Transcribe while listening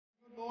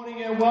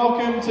And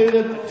welcome to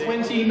the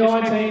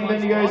 2019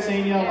 Bendigo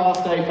Senior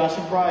Last Day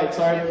Fashion Parade.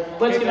 So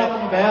let's get up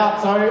and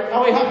about. So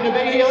are we happy to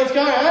be here? Let's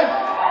go, eh?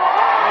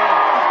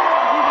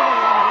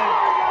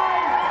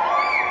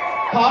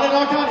 Pardon,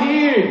 I can't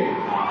hear you.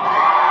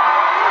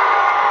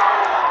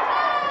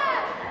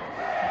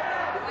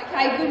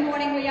 Okay, good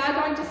morning. We are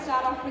going to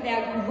start off with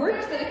our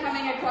groups that are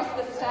coming across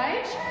the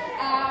stage.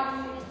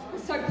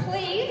 So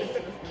please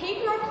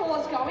keep your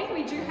applause going.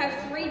 We do have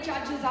 3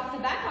 judges up the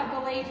back. I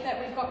believe that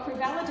we've got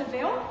Crivella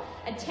DeVille,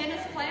 a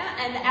tennis player,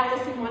 and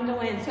Alice in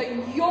Wonderland. So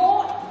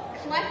your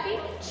clapping,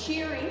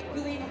 cheering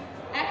will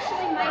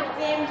actually make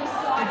them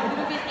decide a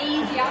little bit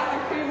easier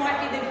of who might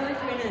be the group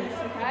winners,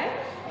 okay?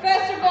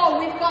 First of all,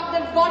 we've got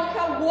the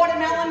Vodka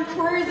Watermelon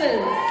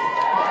Cruisers.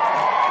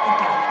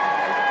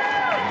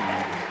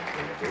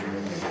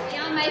 We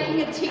are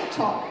making a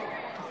TikTok.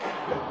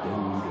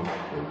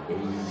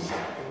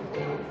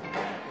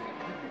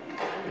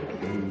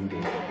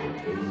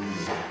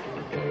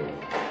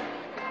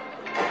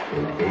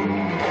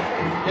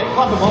 Yeah,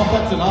 clap them off,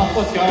 that's enough,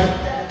 let's go.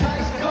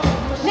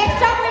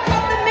 Next up, we've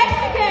got the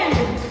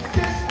Mexicans.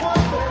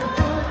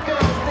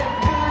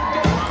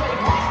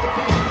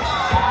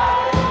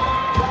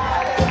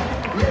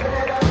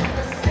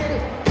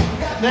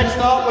 Next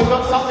up, we've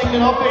got something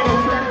that I've been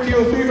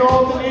a few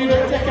more than you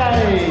in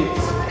decades.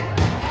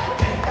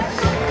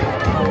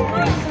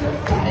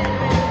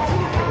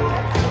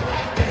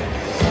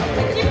 A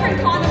different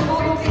kind of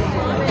model this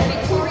time, a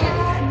Victoria's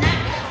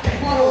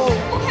Snacks model.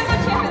 Look how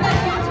much effort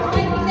they've gone to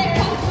making their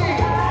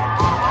costumes.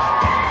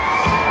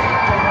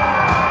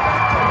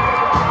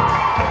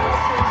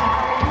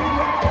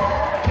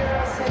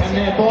 And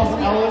their boss,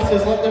 Alice,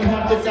 has let them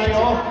have the day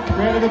off.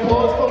 Round of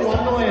applause for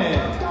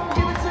Wonderland.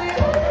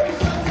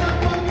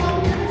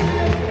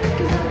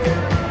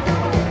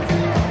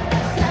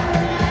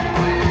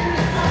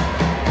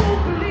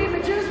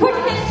 Put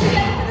your hands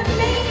together for the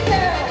Mean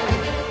Girls.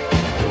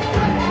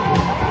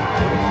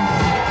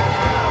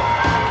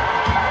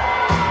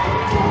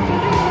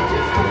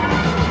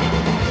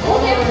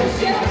 Look out for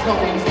Cheryl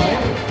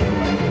Springfield.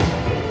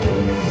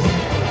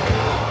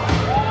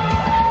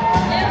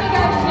 There we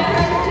go,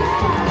 Cheryl.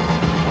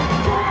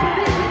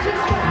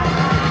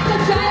 The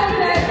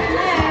jailbird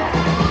left.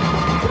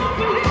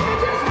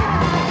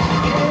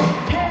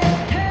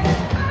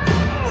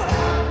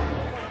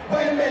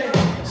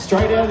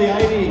 Straight out of the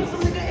 80s.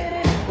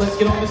 Let's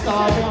get on the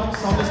star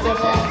jumps, on the step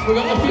ups. We've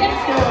got the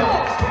fitness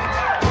girls.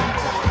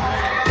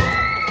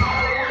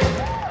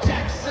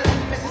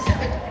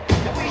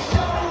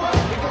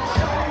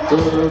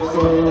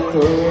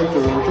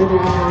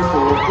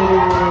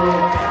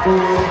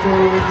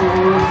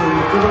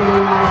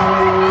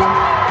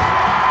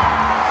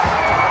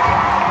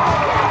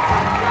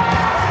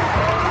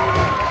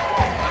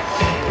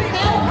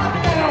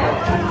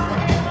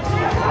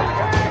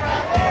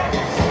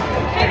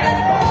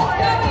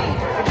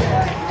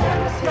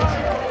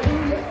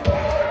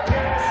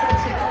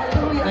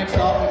 Next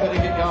up, we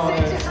better get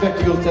going.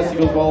 Spectacles,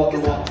 testicles, wallet,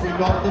 and watch. We've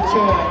got the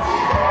church.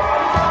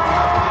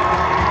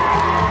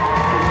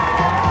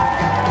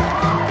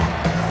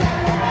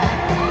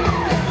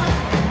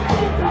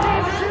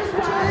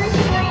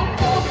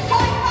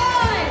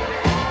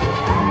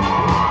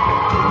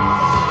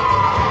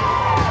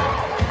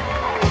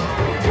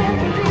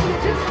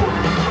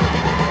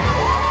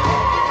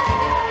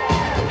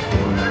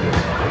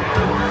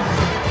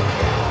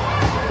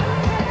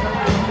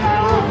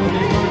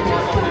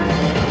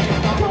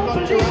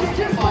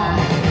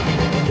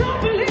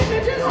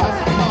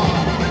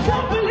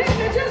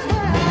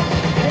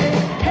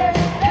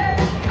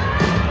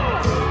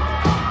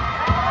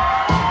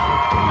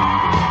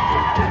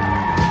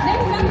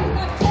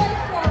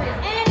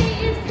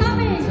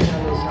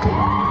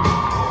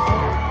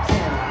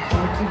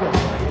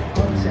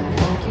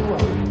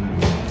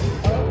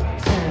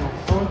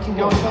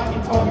 Going back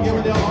in time again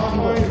with our line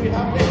words, we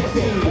have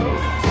Bendigo.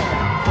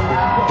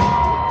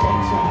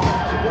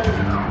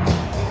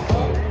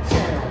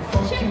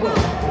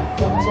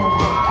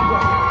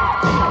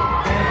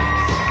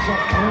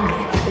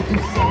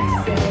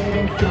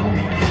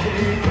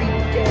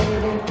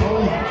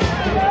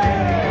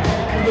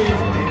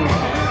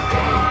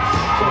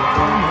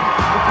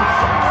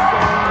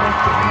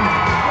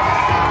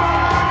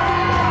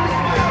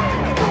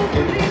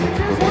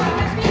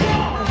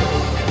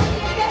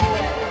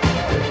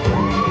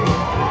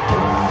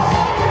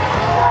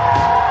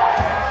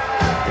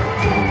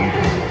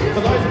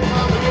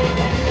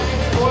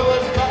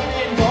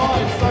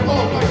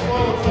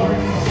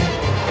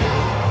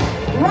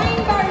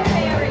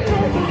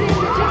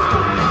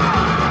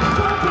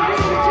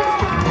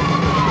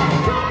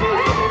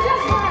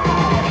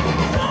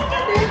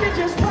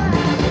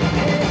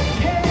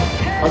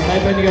 Okay,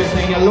 Bendigo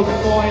Senior, look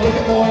at boy, look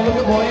at boy, look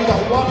at boy. You've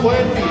got one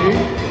word for you.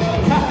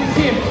 Captain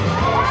Kim.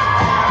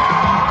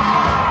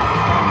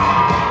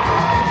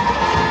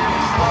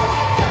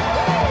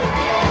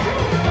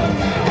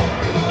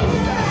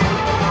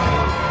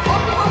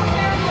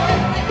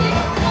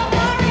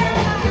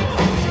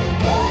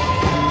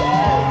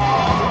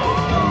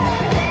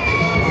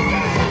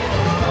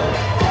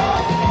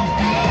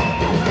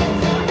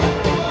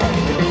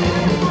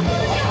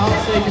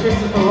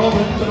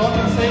 Robin, but I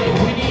can see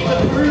Winnie the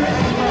Pooh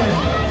again.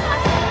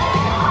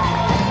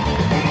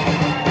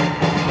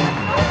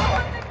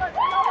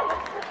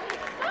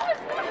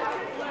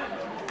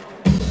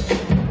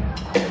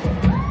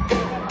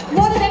 A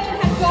lot of effort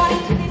has gone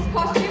into this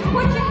costume.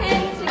 Put your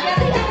hands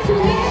together to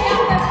lift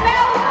up the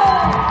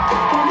Falcon.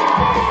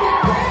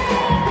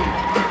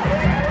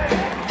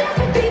 That's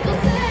what people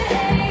say.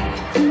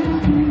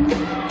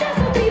 That's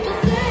what people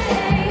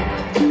say.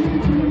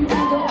 I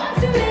go on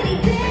too many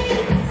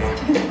dates,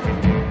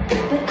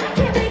 but I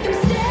can't make them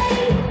stay.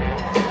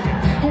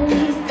 At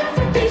least that's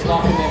what people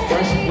Stuff in their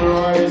fresh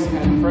burros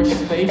and fresh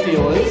speed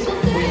dealers.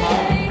 We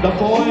have the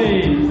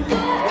boys.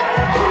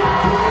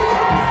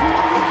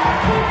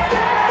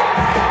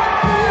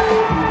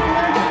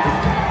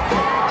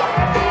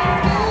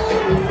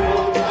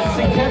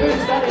 St.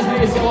 Kevin's, that is here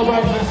to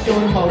celebrate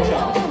masculine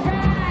culture.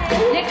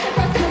 Next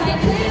across the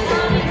stage is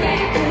Army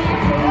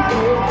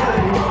Gang.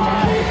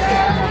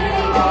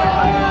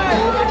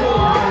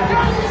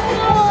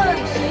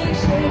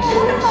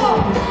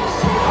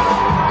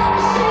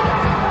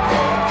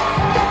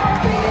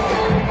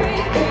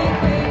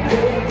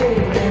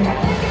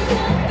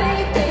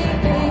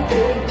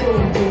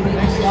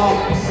 Next up,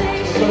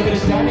 we've got a bit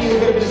of Danny, we've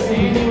got a bit of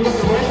Sandy, we've got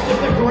the rest of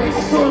the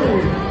Grease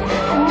crew.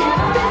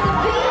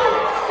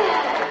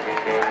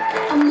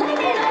 I'm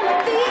lighting on my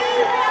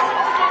feet.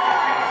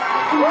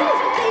 That's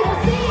what they don't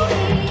see.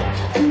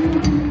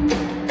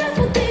 That's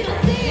what they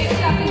don't see.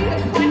 Next up is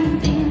the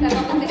plastics that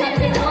obviously have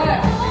been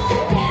worked.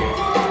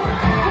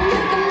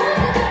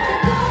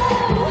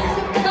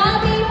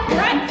 Barbie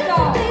Bratz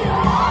doll.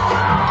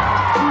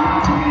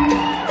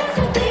 That's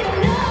what they don't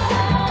know.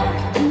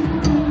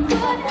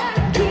 But I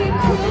keep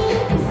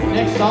cruising.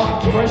 Next up,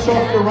 fresh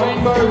off the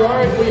Rainbow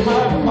Road, we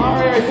have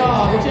Mario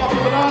Kart. Watch out for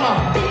the banana.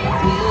 This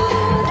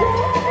music,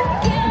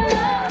 can't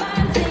love,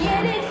 I'm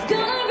saying it's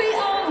gonna be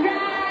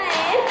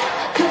alright.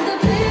 'Cause the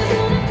players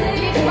gonna play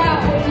it Well,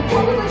 you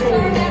probably saw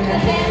them at the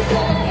dance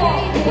floor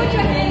before. Put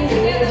your hands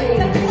together for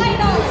the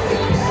Play-Doh.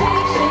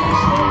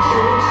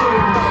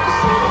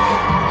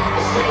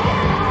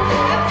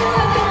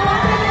 Absolutely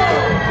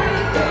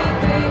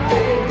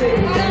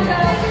wonderful. Well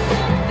done.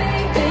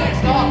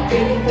 Next up,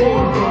 in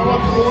full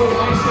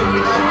coordination, we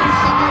have Miss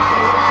Summer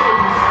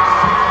Ladies.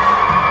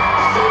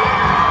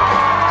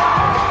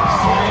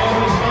 I am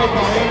the shape,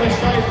 I am the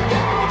shape.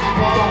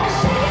 Wow.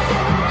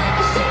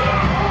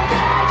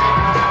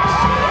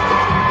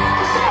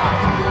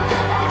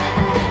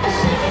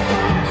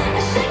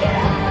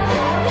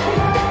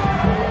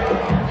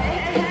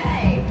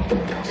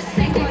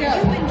 Thank you,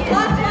 girls.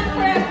 Last one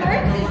for our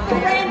group is the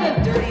random.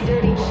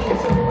 dirty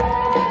sheets of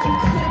red. You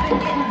could have been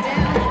getting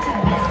down to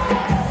this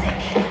sick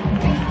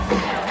beats.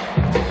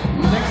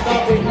 Next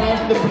up, we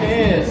have the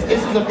Pairs.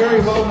 This is a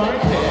very well-known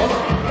pair.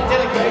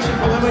 Dedication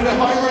for them. We got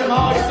Homer and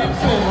Marge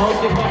Simpson.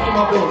 I'll get back in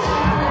my bush.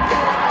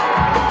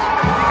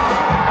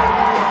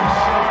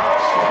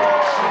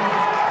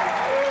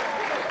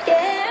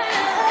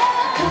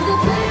 Yeah. 'Cause the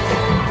players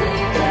gonna play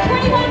it.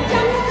 21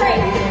 Jump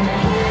Street.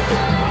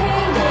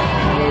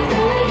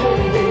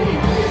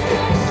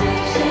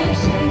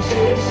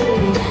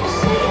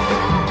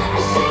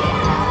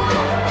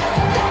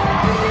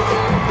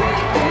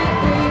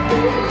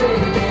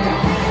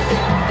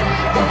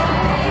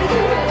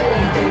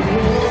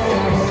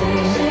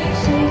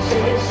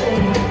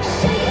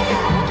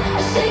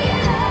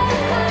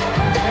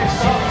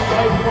 Next up,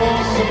 straight from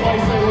the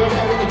place they work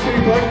at with the two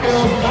boat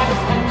girls, Max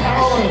and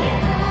Carolyn.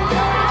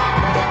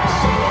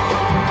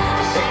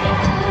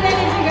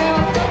 Energy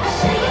girls.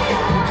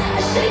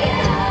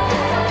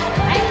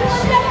 Angel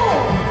and Devil.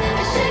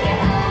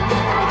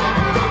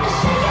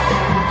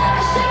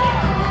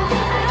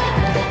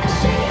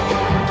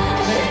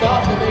 Next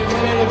up, the big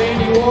winner of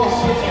Andy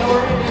Warhol, Ella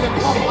and the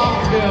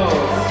Pop-Up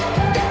Girls.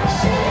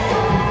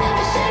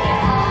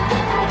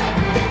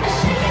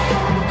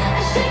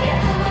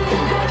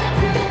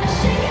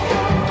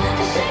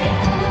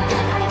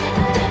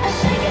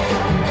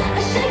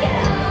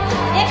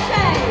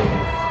 X-Ray.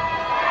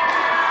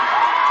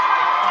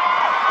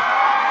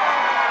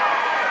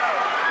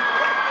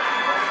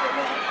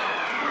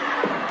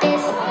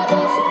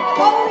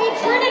 Holy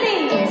Trinity.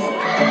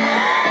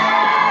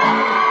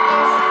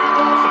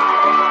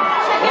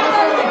 Check out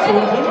those Two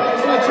of Trinity. them.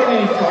 Isn't that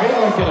Trinity 3? I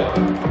don't get it.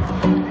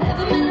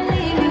 Never meant to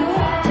leave you.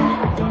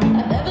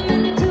 I never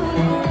meant to do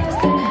this.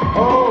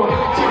 Oh,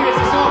 here's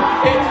the song.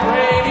 It's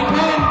raining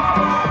men.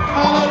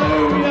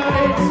 Hallelujah.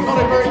 It's not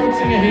a very good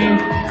singer here.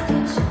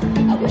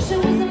 I wish I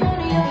was the one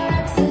of your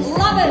exes.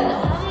 Love it.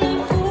 I'm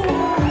a fool.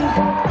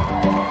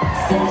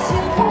 Since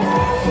you're gone,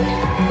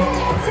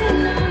 dancing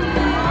on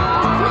my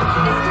own. It's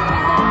the reason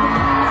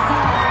I'm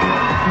inside.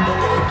 You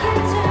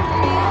can't turn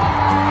me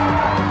on.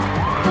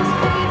 'Cause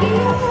baby,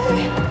 you're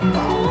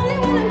the only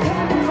one I'm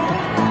coming for.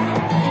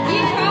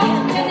 Year 12,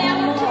 we are now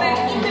on to our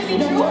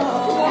individuals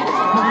to work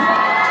on.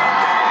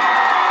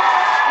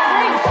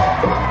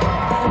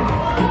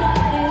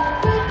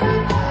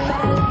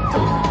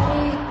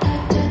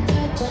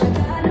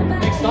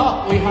 Next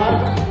up, we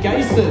have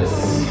Gases.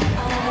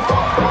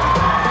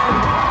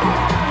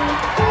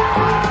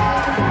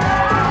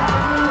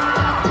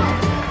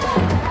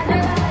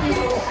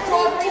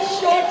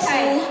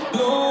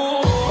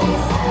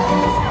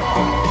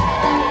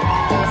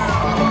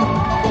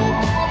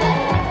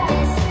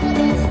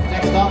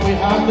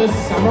 have the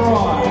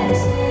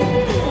Samurais.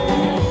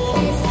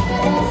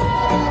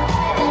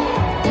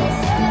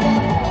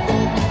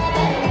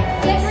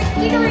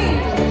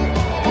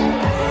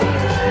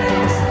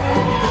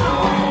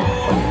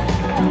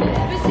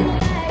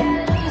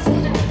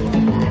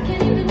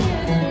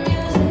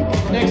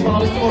 Next one,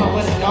 I just want to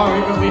let it go,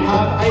 but we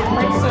have a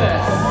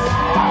princess.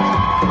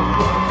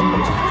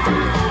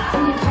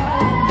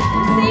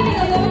 Receiving a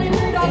lot of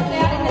kudos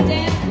out in the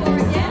dance floor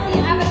again, the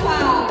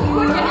Avatar.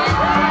 Put your hands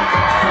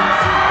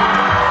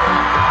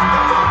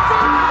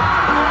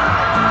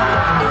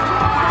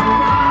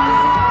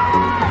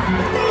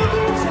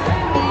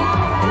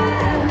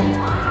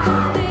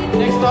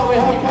Next up, we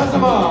have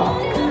Kazuma.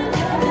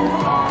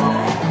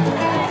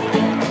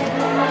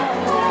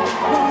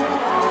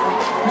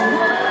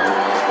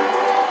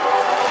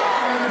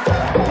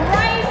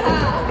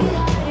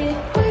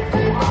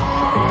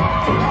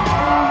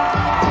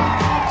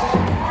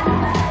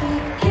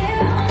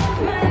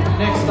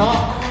 Next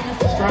up,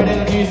 straight out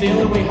of New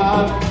Zealand, we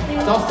have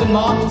Dustin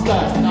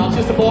Martinstad. No, it's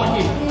just a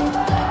blackie.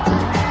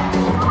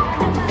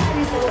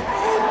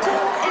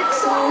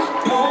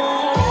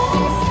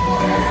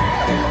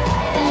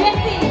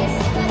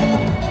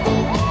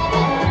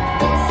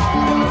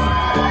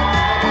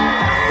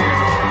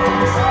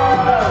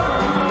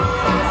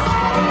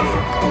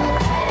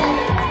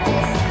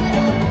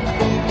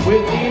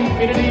 With the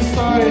Infinity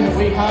Stone,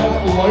 we have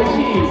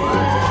Loki.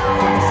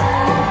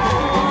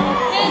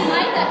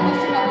 handmade that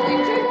costume, I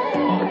believe, too.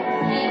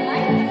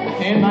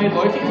 Handmade. Handmade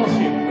Loki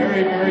costume.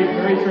 Very, very,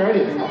 very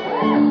creative.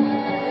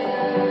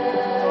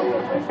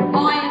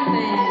 Iron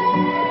Man.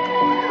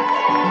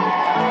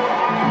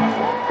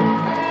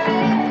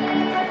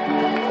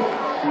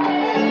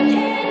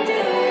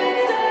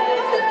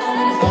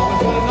 So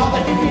we've got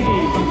another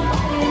hippie.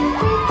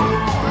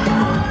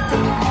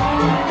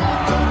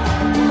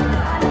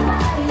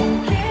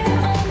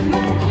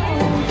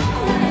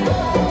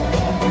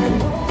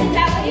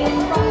 Sally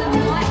from the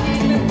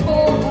Nightmare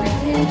Before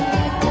Christmas.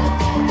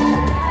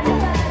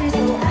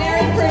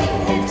 Very pretty.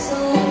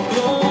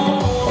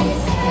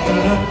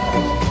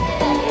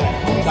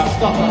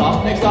 Stuff that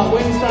up. Next up,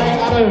 Wednesday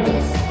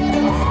Adams.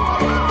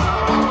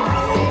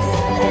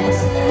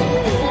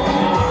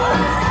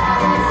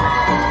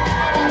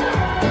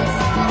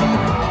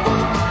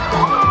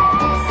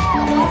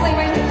 Lovely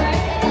Wednesday.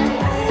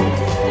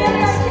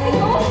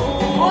 Stereotypical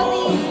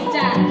Aussie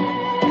dad.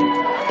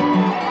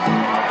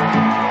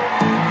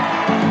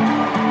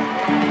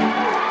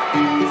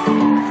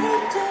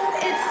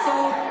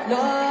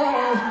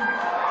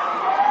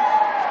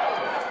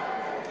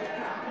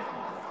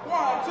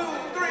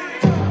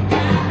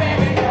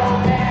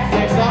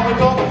 Next up, we've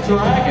got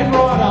Dragon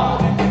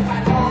Rider.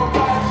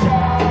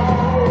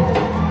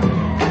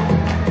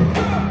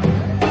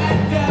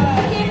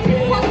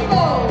 Kim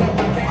Possible.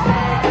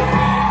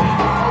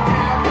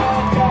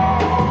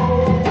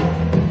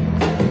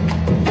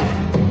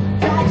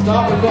 Next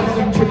up, we've got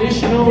some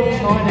traditional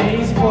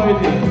Chinese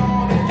clothing.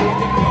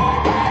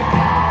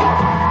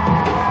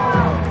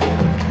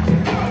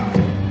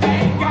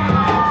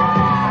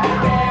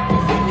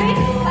 Miss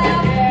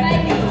Cloud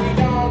Maybe.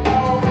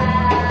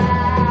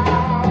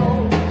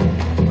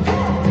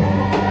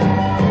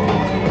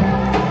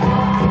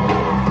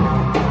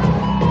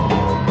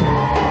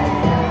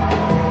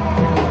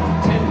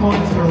 10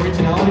 points for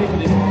originality for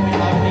this one. We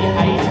have the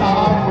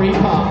ATAR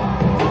Reaper.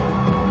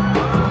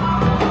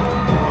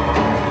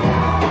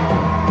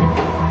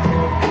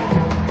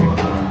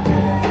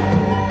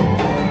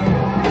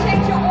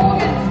 Protect your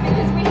organs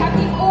because we have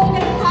the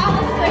organ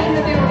harvester in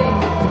the building.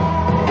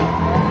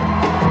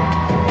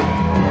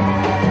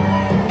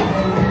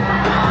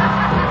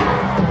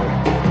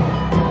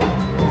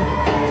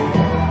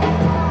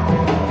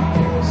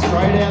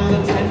 Straight out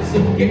of the tents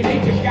of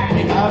Bendigo,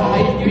 we have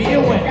a beer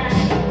wench.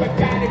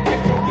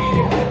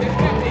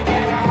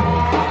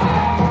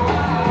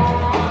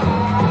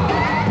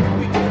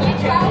 Get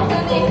Charles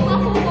on their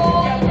couple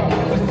ball and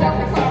yourself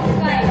across the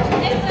stage.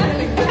 Next up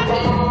is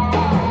Chucky.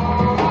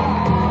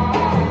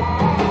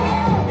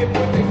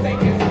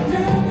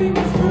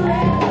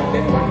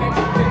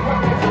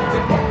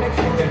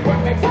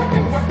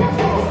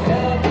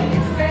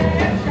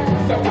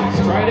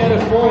 Straight out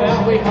of Four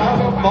Out, we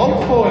have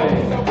Bolt Boy.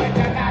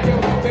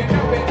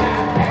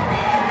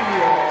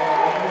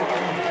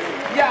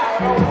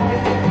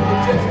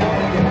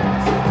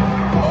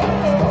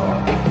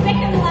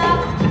 Second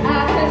last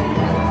person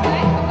across the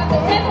stage, we've got the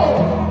Devil.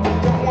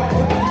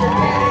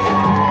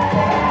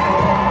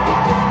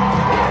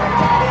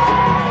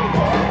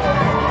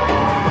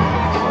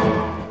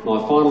 My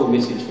final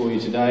message for you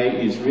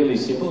today is really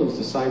simple. It's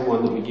the same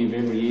one that we give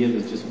every year.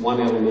 There's just one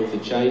element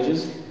that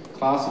changes.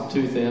 Class of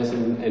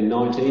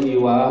 2019,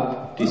 you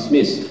are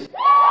dismissed.